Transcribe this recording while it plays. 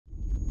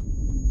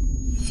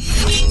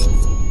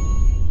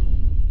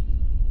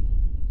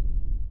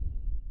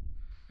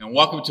and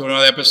welcome to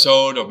another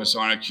episode of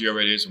Masonic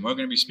Curators, and we're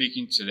going to be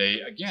speaking today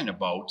again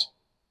about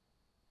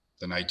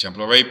the Knight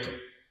Templar Apron.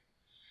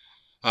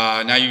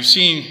 Now you've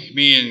seen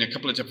me in a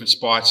couple of different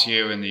spots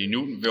here in the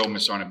Newtonville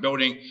Masonic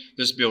building.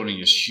 This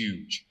building is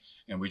huge,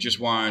 and we just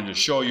wanted to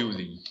show you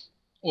the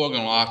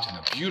organ loft and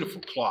the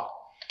beautiful clock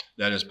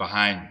that is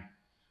behind me.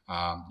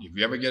 If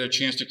you ever get a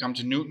chance to come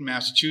to Newton,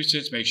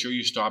 Massachusetts, make sure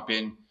you stop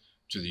in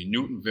to the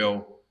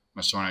Newtonville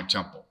Masonic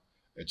Temple.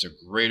 It's a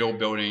great old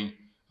building.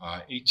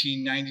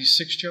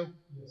 1896, Joe?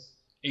 Yes.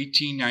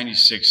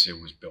 1896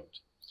 it was built.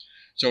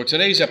 So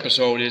today's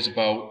episode is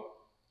about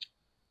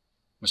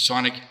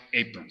Masonic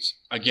aprons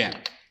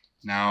again.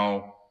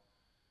 Now,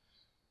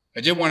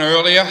 I did one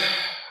earlier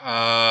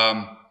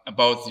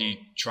about the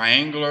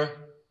triangular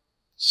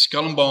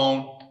skull and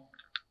bone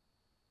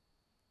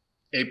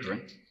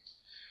apron,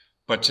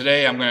 but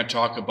today I'm going to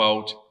talk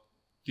about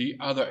the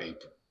other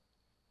apron.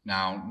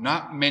 Now,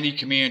 not many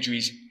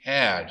commanderies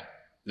had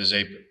this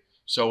apron,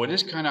 so it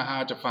is kind of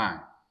hard to find.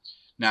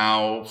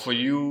 Now, for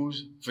you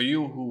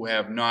who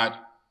have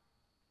not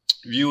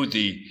viewed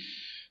the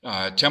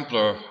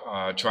Templar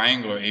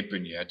triangular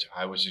apron yet,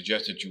 I would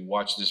suggest that you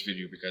watch this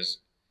video, because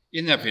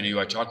in that video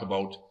I talk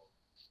about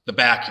the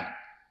backing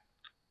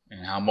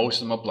and how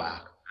most of them are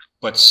black,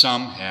 but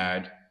some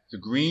had the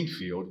green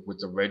field with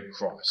the red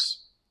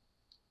cross.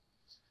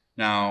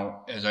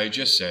 Now, as I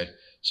just said,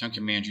 some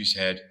commanderies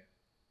had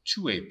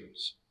two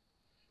aprons.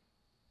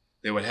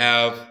 They would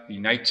have the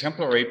Knight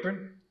Templar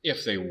apron,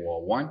 if they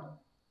wore one.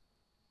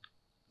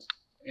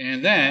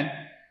 And then,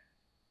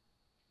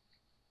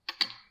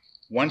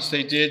 once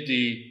they did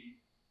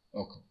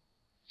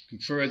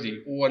confer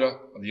the order,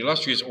 the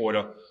Illustrious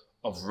Order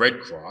of Red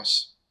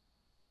Cross,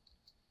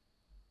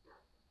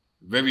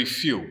 very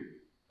few,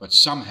 but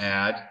some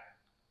had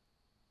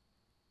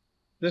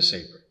this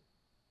apron.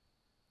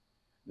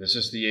 This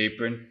is the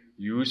apron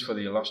used for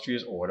the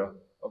Illustrious Order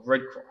of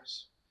Red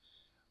Cross.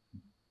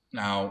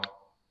 Now,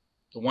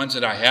 the ones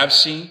that I have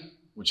seen,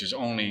 which is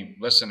only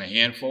less than a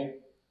handful,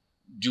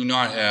 do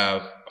not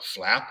have a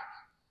flap.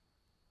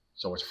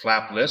 So it's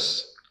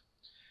flapless.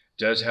 It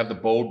does have the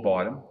bowed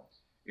bottom.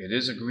 It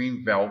is a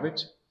green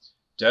velvet.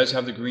 It does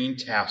have the green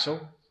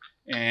tassel.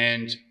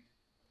 And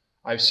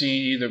I've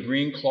seen either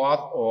green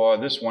cloth or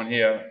this one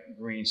here,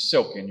 green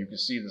silk. And you can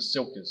see the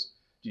silk is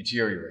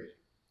deteriorating.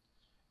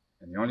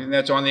 And the only thing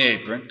that's on the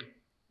apron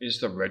is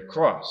the red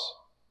cross.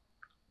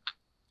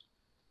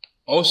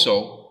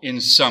 Also, in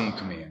some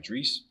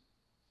commanderies,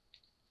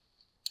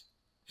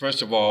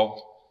 first of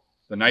all,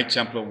 the Knight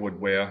Templar would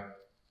wear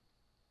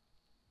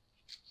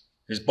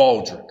his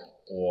baldric,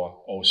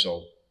 or also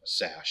a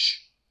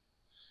sash.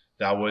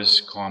 That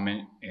was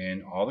common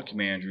in all the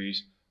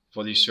commanderies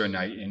for the Sir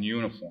Knight in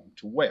uniform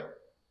to wear.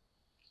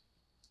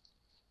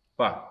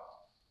 But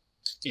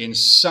in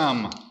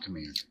some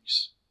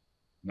commanderies,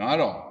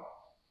 not all,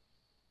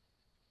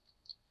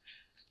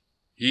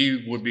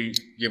 he would be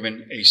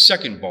given a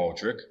second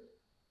baldric,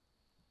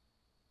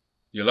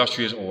 the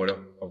Illustrious Order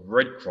of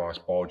Red Cross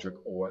baldric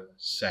or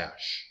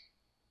sash.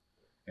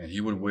 And he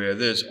would wear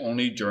this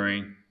only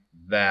during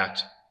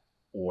that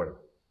order.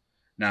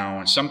 Now,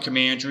 in some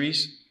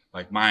commanderies,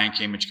 like mine,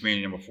 Cambridge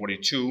Commandery number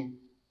 42,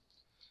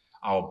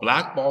 our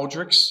black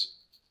baldrics,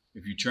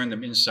 if you turn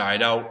them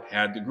inside out,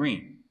 had the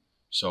green.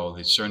 So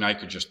the Sir Knight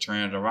could just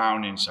turn it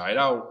around inside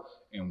out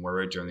and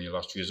wear it during the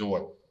Illustrious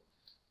Order.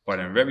 But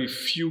in very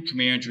few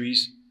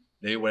commanderies,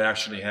 they would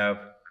actually have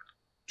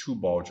two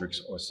baldrics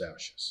or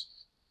sashes.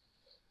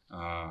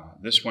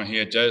 This one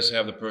here does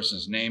have the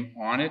person's name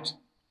on it,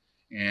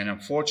 and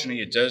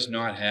unfortunately it does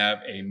not have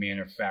a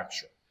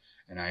manufacturer.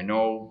 And I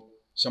know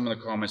some of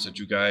the comments that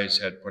you guys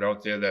had put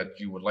out there that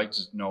you would like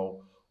to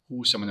know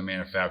who some of the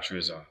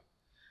manufacturers are.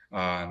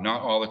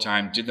 Not all the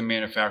time did the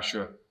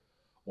manufacturer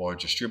or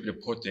distributor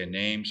put their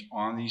names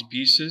on these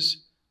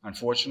pieces.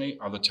 Unfortunately,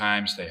 other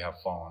times they have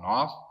fallen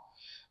off.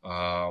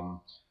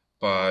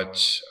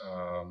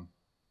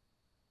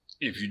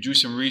 If you do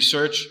some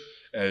research,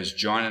 as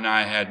John and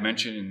I had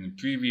mentioned in the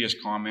previous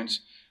comments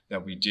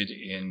that we did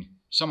in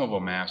some of our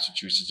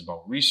Massachusetts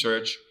about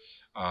research,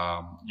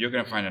 you're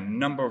going to find a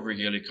number of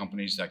regalia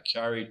companies that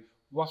carried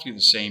roughly the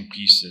same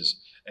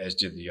pieces as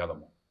did the other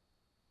one.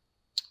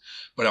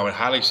 But I would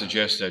highly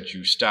suggest that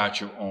you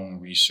start your own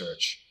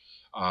research.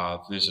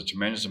 There's a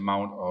tremendous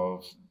amount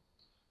of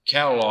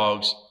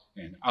catalogs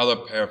and other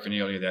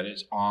paraphernalia that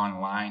is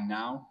online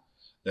now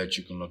that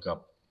you can look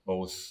up,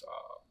 both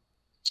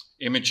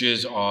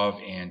images of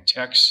and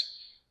text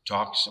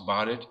talks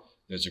about it.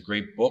 There's a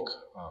great book,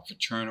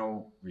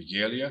 Fraternal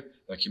Regalia,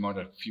 that came out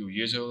a few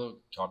years ago.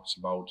 It talks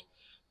about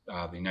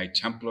the Knight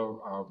Templar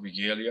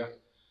regalia.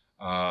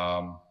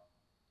 And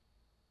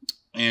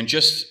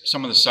just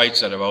some of the sites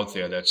that are out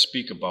there that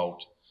speak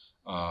about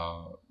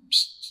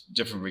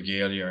different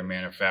regalia and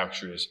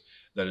manufacturers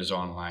that is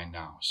online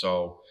now.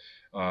 So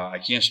I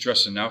can't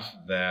stress enough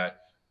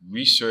that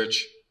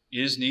research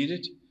is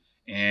needed.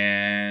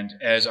 And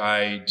as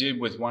I did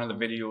with one of the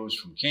videos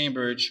from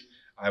Cambridge,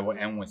 I will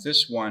end with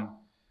this one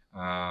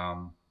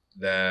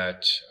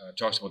that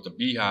talks about the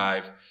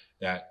beehive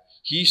that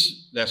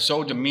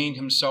so demeaned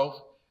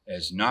himself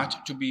as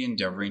not to be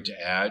endeavoring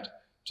to add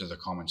to the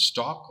common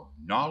stock of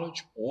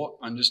knowledge or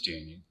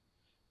understanding,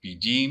 be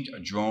deemed a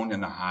drone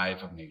in the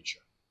hive of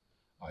nature,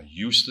 a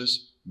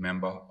useless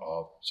member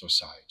of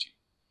society.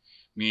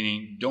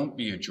 Meaning, don't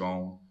be a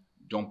drone,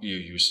 don't be a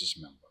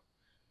useless member.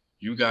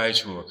 You guys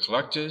who are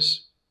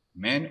collectors,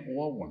 men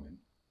or women,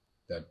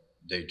 that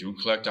they do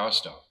collect our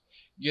stuff,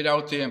 get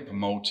out there and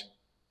promote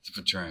the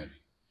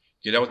fraternity.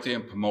 Get out there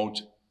and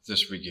promote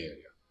this regalia.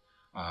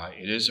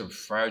 It is a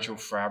fragile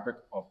fabric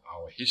of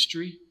our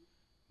history.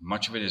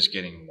 Much of it is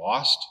getting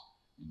lost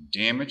and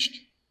damaged,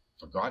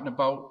 forgotten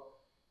about.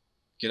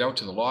 Get out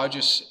to the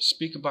lodges,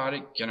 speak about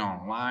it, get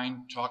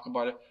online, talk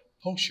about it,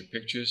 post your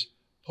pictures,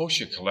 post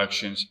your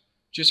collections.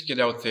 Just get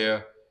out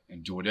there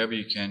and do whatever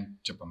you can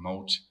to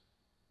promote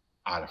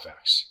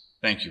artifacts.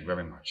 Thank you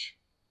very much.